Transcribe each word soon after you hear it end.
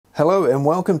Hello and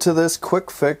welcome to this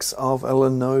quick fix of a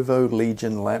Lenovo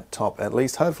Legion laptop. At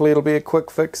least hopefully it'll be a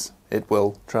quick fix. It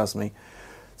will, trust me.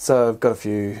 So I've got a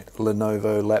few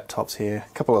Lenovo laptops here,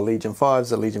 a couple of Legion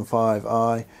 5s, a Legion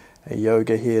 5i, a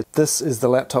Yoga here. This is the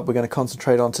laptop we're going to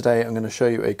concentrate on today. I'm going to show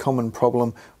you a common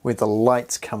problem where the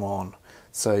lights come on.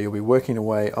 So you'll be working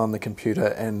away on the computer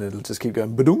and it'll just keep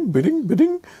going ba-ding, ba-ding,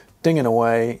 ba-ding, dinging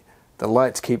away. The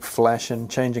lights keep flashing,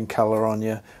 changing color on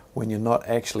you when you're not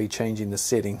actually changing the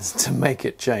settings to make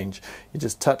it change. You're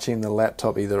just touching the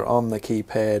laptop either on the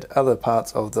keypad, other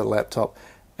parts of the laptop,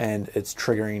 and it's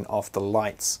triggering off the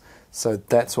lights. So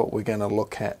that's what we're going to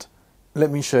look at.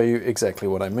 Let me show you exactly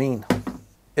what I mean.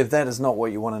 If that is not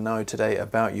what you want to know today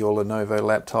about your Lenovo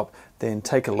laptop, then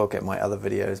take a look at my other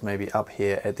videos, maybe up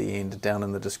here at the end, down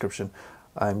in the description.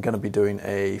 I'm going to be doing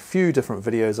a few different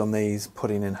videos on these,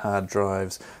 putting in hard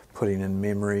drives, putting in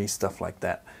memory, stuff like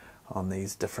that on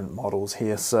these different models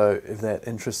here. So if that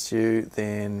interests you,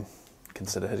 then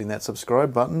consider hitting that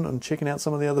subscribe button and checking out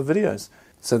some of the other videos.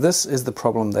 So this is the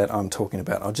problem that I'm talking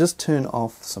about. I'll just turn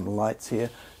off some lights here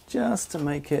just to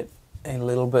make it a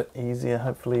little bit easier,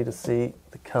 hopefully, to see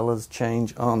the colors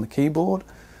change on the keyboard.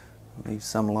 Leave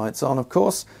some lights on, of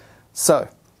course. So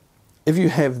if you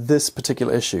have this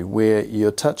particular issue where you're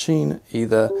touching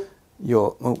either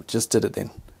your, oh, just did it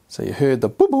then. So you heard the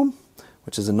boom boom,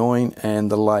 which is annoying,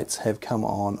 and the lights have come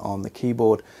on the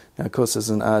keyboard. Now, of course, this is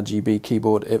an RGB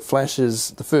keyboard. It flashes,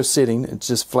 the first setting, it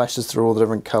just flashes through all the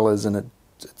different colors, and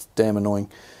it's damn annoying.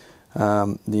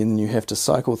 Then you have to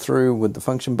cycle through with the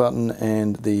function button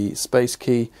and the space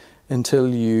key until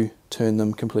you turn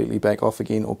them completely back off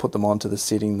again or put them onto the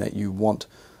setting that you want.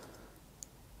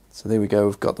 So there we go,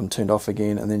 we've got them turned off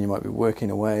again, and then you might be working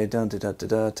away, dun da da da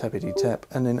da, tappity tap,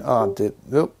 and then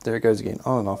there it goes again,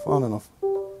 on and off,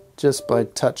 just by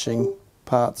touching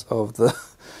parts of the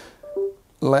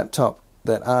laptop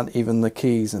that aren't even the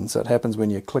keys. And so it happens when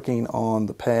you're clicking on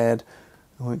the pad.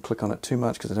 I won't click on it too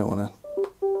much because I don't want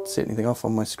to set anything off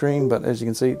on my screen, but as you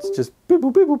can see, it's just beep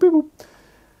boop, beep boop, beep boop.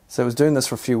 So I was doing this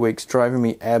for a few weeks, driving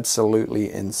me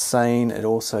absolutely insane. It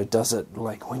also does it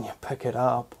like when you pick it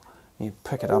up. You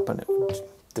pick it up and it would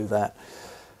do that.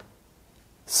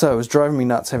 So it was driving me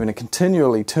nuts having to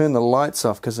continually turn the lights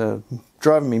off because they're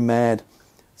driving me mad.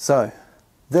 So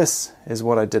this is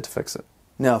what I did to fix it.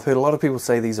 Now, I've heard a lot of people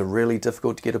say these are really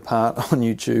difficult to get apart on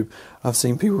YouTube. I've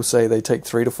seen people say they take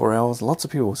 3 to 4 hours. Lots of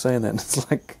people are saying that. And it's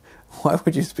like, why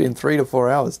would you spend 3 to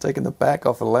 4 hours taking the back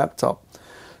off a laptop?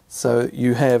 So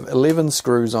you have 11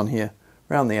 screws on here.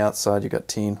 Around the outside you've got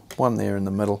 10, one there in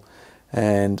the middle.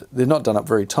 And they're not done up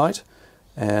very tight.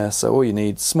 So all you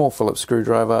need, small Phillips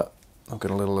screwdriver. I've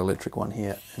got a little electric one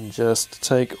here. And just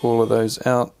take all of those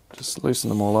out. Just loosen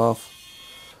them all off.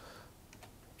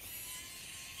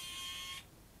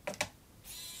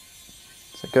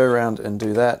 So go around and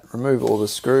do that, remove all the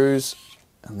screws,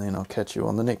 and then I'll catch you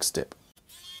on the next step.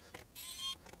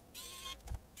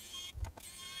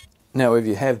 Now, if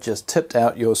you have just tipped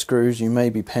out your screws, you may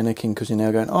be panicking because you're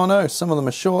now going, oh no, some of them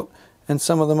are short and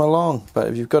some of them are long. But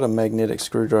if you've got a magnetic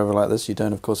screwdriver like this, you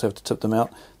don't of course have to tip them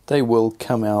out. They will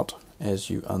come out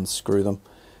as you unscrew them,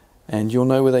 and you'll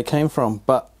know where they came from.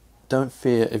 But don't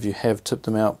fear if you have tipped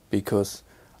them out, because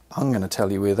I'm going to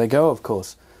tell you where they go, of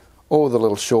course. All the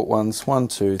little short ones, 1,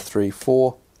 2, 3,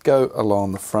 4, go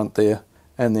along the front there,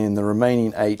 and then the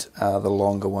remaining 8 are the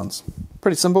longer ones.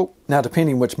 Pretty simple. Now,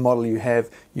 depending which model you have,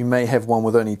 you may have one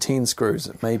with only 10 screws.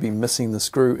 It may be missing the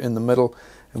screw in the middle,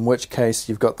 in which case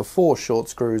you've got the 4 short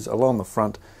screws along the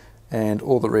front, and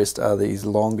all the rest are these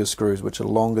longer screws, which are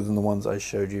longer than the ones I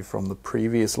showed you from the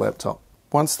previous laptop.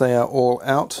 Once they are all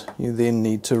out, you then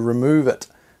need to remove it.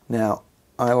 Now,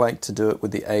 I like to do it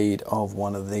with the aid of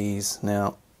one of these.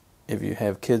 Now, if you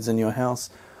have kids in your house,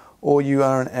 or you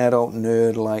are an adult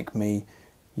nerd like me,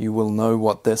 you will know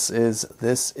what this is.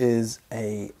 This is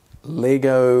a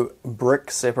Lego brick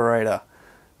separator.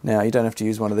 Now, you don't have to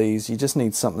use one of these. You just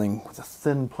need something with a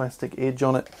thin plastic edge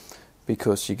on it,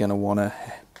 because you're going to want to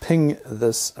ping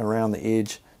this around the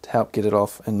edge to help get it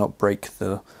off and not break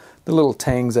the little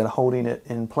tangs that are holding it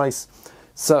in place.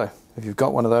 So if you've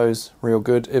got one of those, real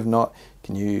good. If not, you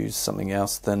can use something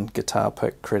else, thin guitar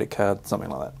pick, credit card, something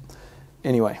like that.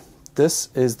 Anyway, this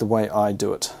is the way I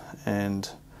do it, and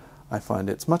I find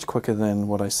it's much quicker than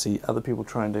what I see other people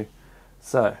try and do.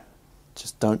 So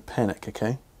just don't panic,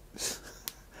 okay?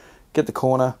 Get the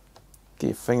corner, get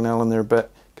your fingernail in there a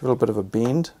bit, give it a little bit of a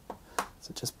bend.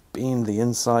 So just bend the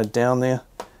inside down there,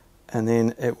 and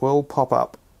then it will pop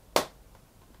up.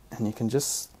 And you can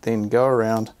just then go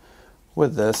around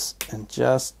with this and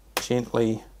just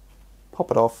gently pop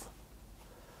it off.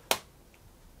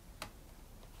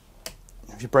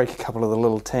 If you break a couple of the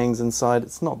little tangs inside,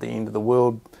 it's not the end of the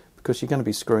world, because you're going to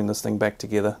be screwing this thing back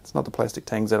together. It's not the plastic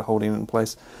tangs that are holding it in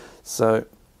place. So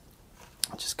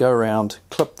just go around,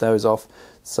 clip those off.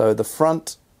 So the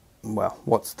front, well,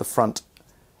 what's the front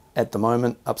at the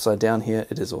moment, upside down here,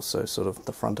 it is also sort of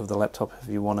the front of the laptop, if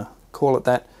you want to call it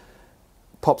that.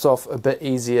 Pops off a bit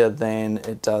easier than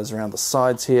it does around the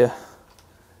sides here.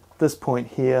 This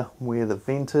point here where the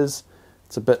vent is,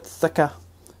 it's a bit thicker.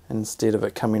 Instead of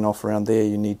it coming off around there,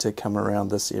 you need to come around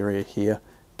this area here,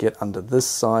 get under this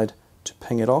side to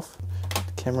ping it off.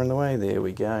 The camera in the way, there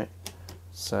we go.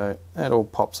 So that all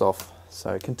pops off.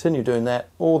 So continue doing that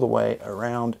all the way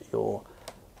around your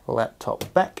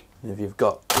laptop back. If you've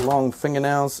got long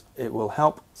fingernails, it will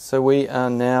help. So we are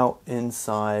now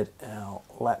inside our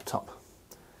laptop.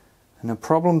 And the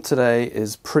problem today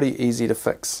is pretty easy to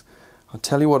fix. I'll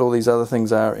tell you what all these other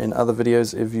things are in other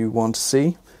videos if you want to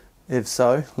see. If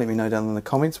so, let me know down in the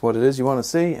comments what it is you want to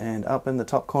see, and up in the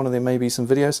top corner there may be some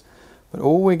videos. But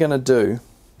all we're going to do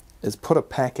is put a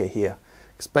packer here.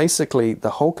 Because basically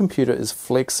the whole computer is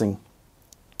flexing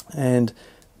and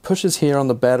pushes here on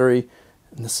the battery,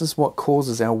 and this is what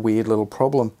causes our weird little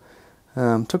problem.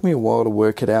 Took me a while to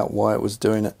work it out why it was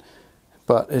doing it,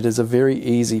 but it is a very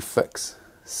easy fix.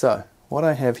 So what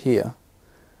I have here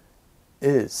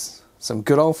is some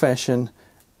good old-fashioned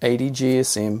 80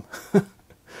 GSM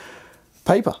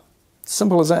paper.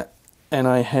 Simple as that. And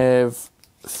I have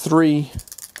 4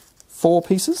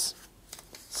 pieces.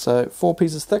 So 4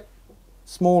 pieces thick,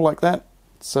 small like that.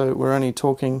 So we're only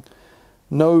talking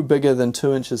no bigger than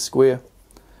 2 inches square,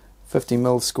 50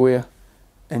 mil square.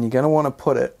 And you're going to want to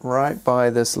put it right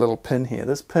by this little pin here.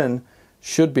 This pin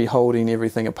should be holding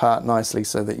everything apart nicely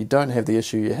so that you don't have the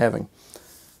issue you're having.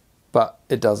 But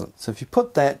it doesn't. So if you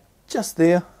put that just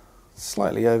there,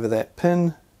 slightly over that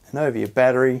pin and over your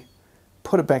battery,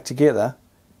 put it back together,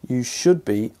 you should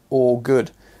be all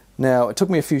good. Now, it took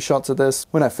me a few shots of this.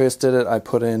 When I first did it, I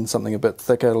put in something a bit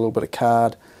thicker, a little bit of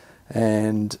card,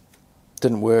 and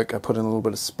didn't work. I put in a little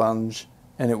bit of sponge,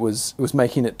 and it was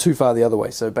making it too far the other way.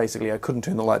 So basically, I couldn't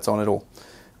turn the lights on at all.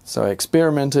 So I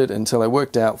experimented until I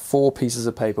worked out 4 pieces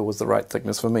of paper was the right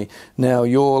thickness for me. Now,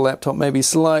 your laptop may be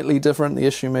slightly different, the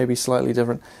issue may be slightly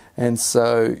different, and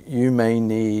so you may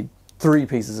need 3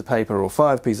 pieces of paper or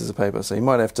 5 pieces of paper. So you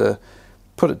might have to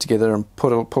put it together and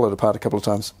pull it apart a couple of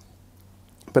times.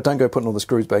 But don't go putting all the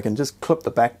screws back in. Just clip the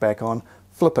back on,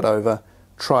 flip it over,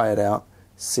 try it out,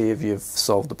 see if you've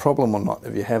solved the problem or not.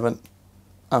 If you haven't,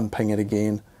 unping it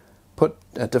again, put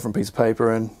a different piece of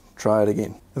paper in, try it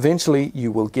again. Eventually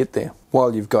you will get there.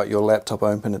 While you've got your laptop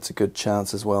open, it's a good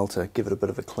chance as well to give it a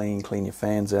bit of a clean your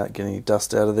fans out, get any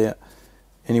dust out of there.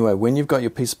 Anyway, when you've got your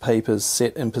piece of paper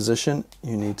set in position,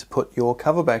 you need to put your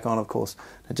cover back on, of course.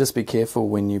 Now just be careful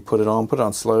when you put it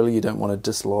on slowly. You don't want to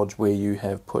dislodge where you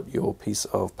have put your piece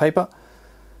of paper.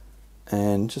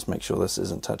 And just make sure this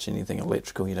isn't touching anything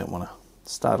electrical. You don't want to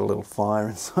start a little fire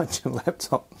inside your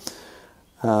laptop.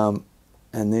 And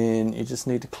then you just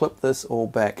need to clip this all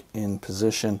back in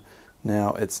position.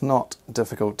 Now, it's not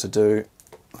difficult to do.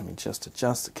 Let me just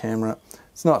adjust the camera.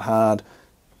 It's not hard.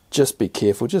 Just be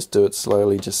careful, just do it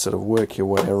slowly, just sort of work your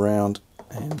way around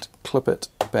and clip it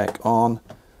back on.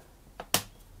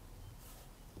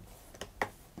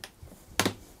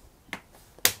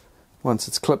 Once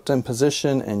it's clipped in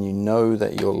position and you know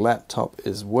that your laptop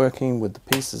is working with the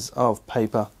pieces of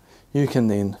paper, you can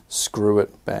then screw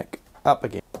it back up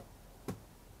again.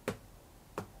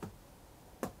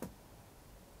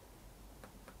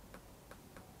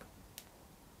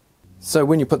 So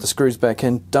when you put the screws back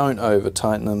in, don't over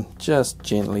tighten them, just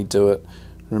gently do it.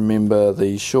 Remember,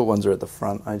 the short ones are at the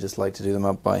front. I just like to do them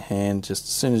up by hand, just as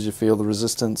soon as you feel the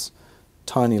resistance,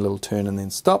 tiny little turn and then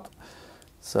stop.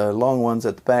 So long ones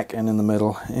at the back and in the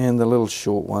middle, and the little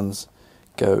short ones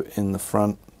go in the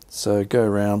front. So go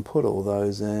around, put all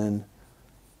those in,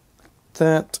 like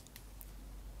that,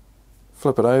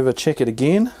 flip it over, check it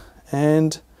again,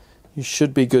 and you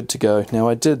should be good to go. Now,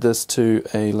 I did this to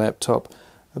a laptop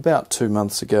about 2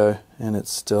 months ago and it's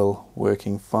still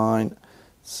working fine,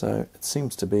 so it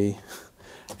seems to be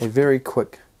a very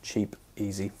quick, cheap,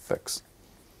 easy fix.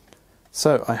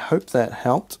 So I hope that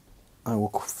helped. I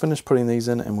will finish putting these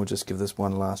in and we'll just give this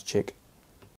one last check.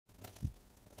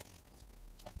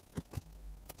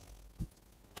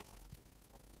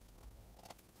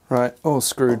 Right, all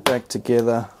screwed back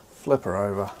together, flip her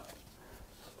over,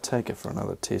 take it for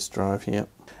another test drive here.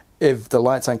 If the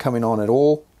lights aren't coming on at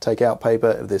all, take out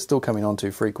paper. If they're still coming on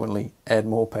too frequently, add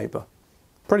more paper.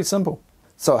 Pretty simple.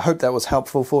 So I hope that was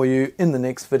helpful for you. In the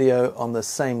next video on the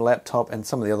same laptop and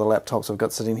some of the other laptops I've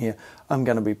got sitting here, I'm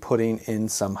going to be putting in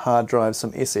some hard drives,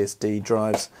 some SSD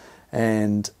drives,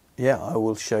 and yeah, I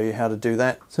will show you how to do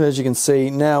that. So as you can see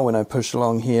now, when I push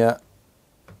along here,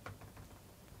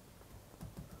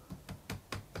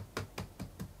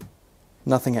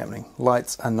 nothing happening.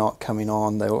 Lights are not coming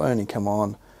on. They will only come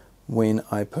on when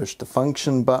I push the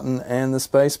function button and the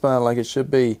spacebar like it should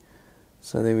be.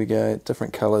 So there we go.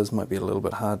 Different colors, might be a little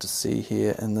bit hard to see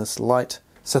here in this light.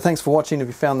 So thanks for watching. If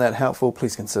you found that helpful,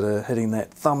 please consider hitting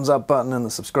that thumbs up button and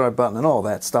the subscribe button and all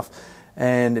that stuff.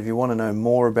 And if you want to know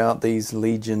more about these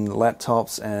Legion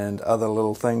laptops and other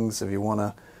little things, if you want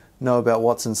to know about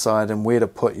what's inside and where to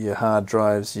put your hard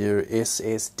drives, your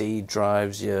SSD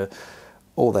drives,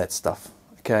 all that stuff.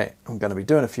 Okay, I'm going to be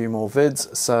doing a few more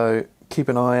vids, so keep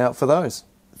an eye out for those.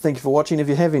 Thank you for watching. If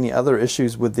you have any other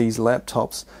issues with these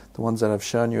laptops, the ones that I've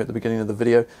shown you at the beginning of the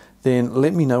video, then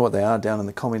let me know what they are down in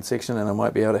the comment section, and I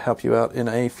might be able to help you out in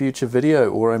a future video,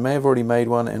 or I may have already made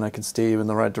one and I can steer you in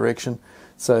the right direction.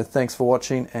 So thanks for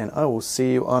watching, and I will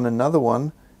see you on another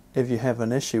one if you have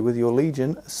an issue with your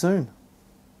Legion soon.